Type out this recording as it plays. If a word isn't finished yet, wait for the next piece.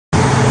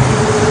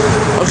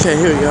Okay,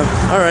 here we go.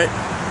 Alright.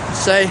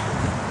 Say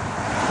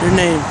your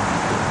name.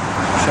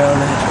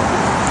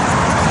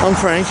 I'm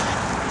Frank.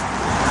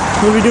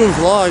 We'll be doing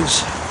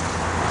vlogs.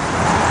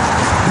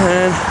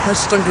 And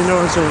that's Dunkin'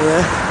 Donuts over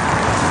there.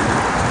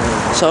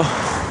 So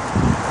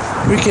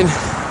we can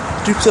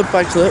do clip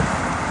by clip.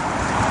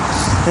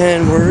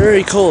 And we're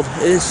very cold.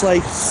 It's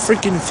like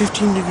freaking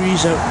 15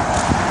 degrees out.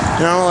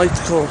 And I don't like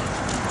the cold.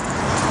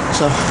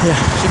 So yeah.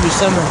 Should be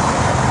summer.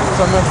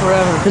 Summer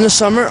forever. In the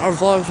summer our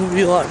vlogs will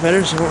be a lot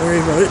better, so don't worry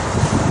about it.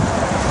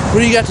 What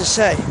do you got to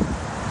say?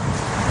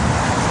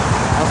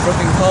 I'm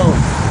freaking cold.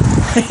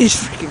 He's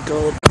freaking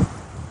cold.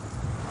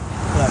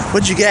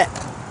 What'd you get?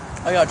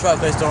 I got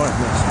chocolate-based donut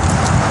mix.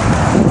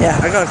 Yeah,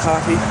 I got a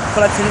coffee,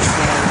 but I finished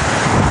mine.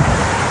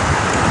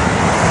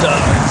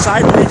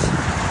 Sideways.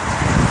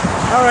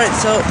 Alright,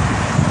 so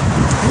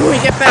when we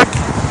get back,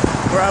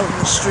 we're out in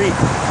the street.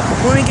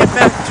 When we get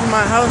back to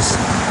my house,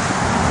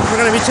 we're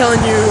going to be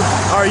telling you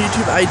our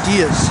YouTube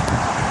ideas.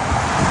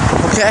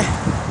 Okay?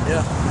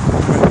 Yeah.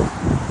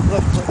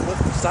 Look,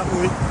 stop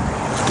moving.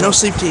 No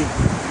sleep team.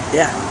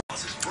 Yeah.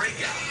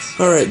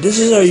 Alright, this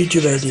is our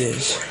YouTube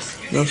ideas.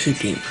 No sleep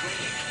team.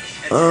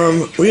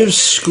 We have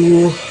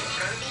school.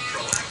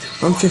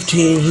 I'm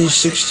 15, he's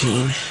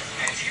 16.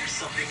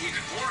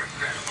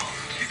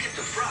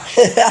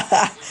 He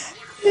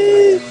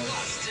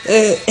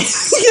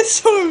gets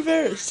so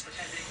embarrassed.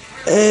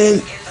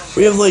 And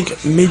we have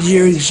like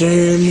mid-year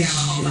exams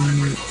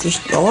and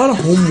just a lot of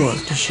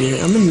homework this year.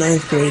 I'm in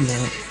 9th grade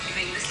now.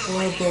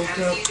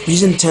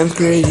 He's in 10th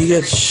grade. He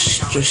gets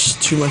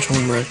just too much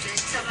homework.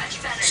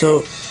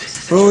 So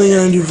we're only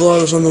gonna do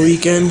vlogs on the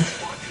weekend.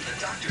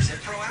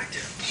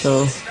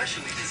 So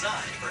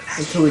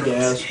Until we get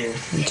out of school.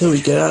 Until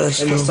we get out of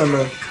school. In the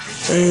summer.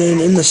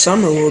 And in the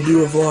summer we'll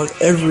do a vlog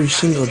every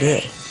single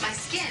day.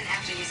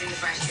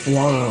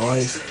 Vlog our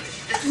life.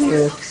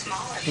 Yeah.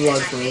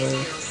 Vlog for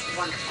life.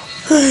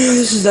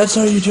 That's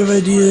our YouTube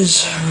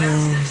ideas.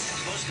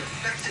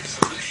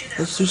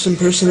 Let's do some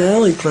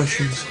personality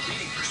questions.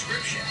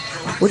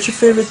 What's your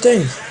favorite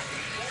thing?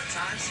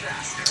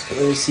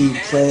 Let me see,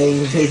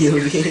 playing video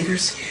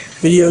games.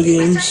 Video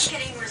games.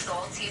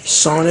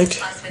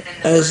 Sonic.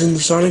 As in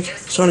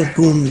Sonic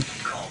Boom.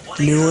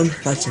 The new one.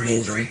 That's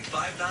amazing.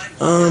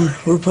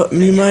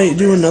 We might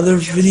do another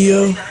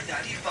video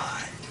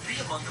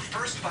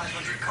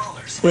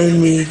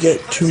when we get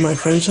to my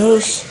friend's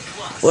house.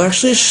 Well,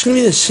 actually, it's just gonna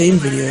be the same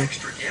video.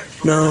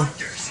 No.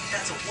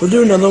 We'll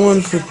do another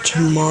one for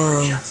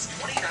tomorrow.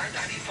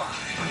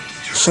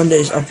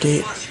 Sunday's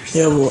update.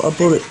 Yeah, we'll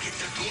upload it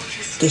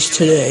this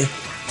today.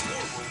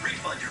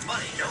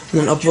 And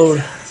then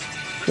upload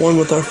one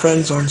with our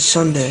friends on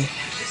Sunday.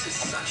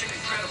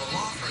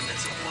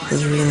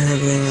 Because we're gonna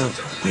have a hangout.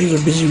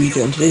 It's a busy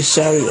weekend. Today's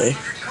Saturday.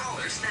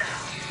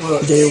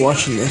 The day you're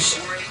watching this.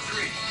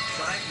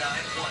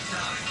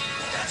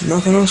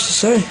 Nothing else to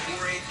say.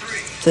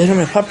 Say hi to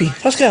my puppy.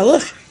 Pascal,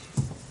 look!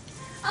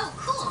 Oh,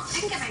 cool. I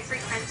can get my free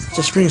friends. It's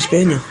a spring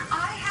spaniel.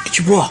 Get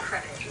your ball.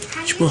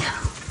 Get your ball.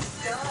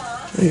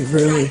 Hey,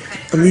 really?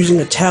 I'm using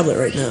a tablet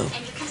right now.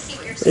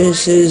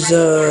 This is,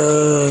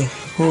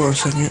 hold on a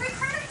second.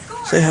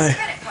 Say hi.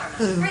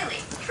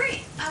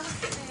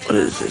 What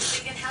is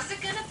this?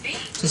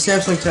 It's a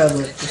Samsung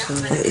tablet.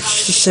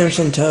 It's just a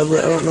Samsung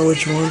tablet. I don't know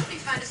which one. I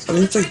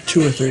think it's like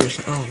 2 or 3 or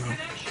something. I don't know.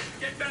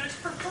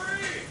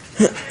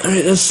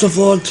 Alright, that's the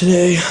vlog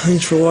today.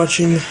 Thanks for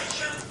watching.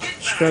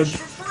 Subscribe.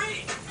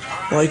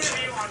 Like.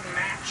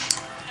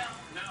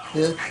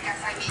 Yeah.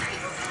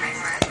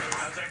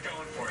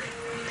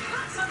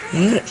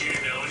 Alright.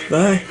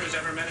 Bye.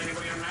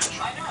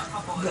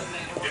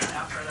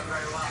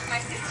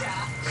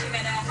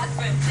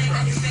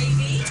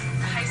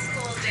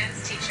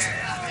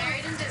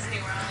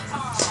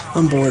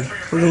 I'm bored.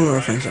 We're going to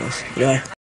our friend's house. Bye.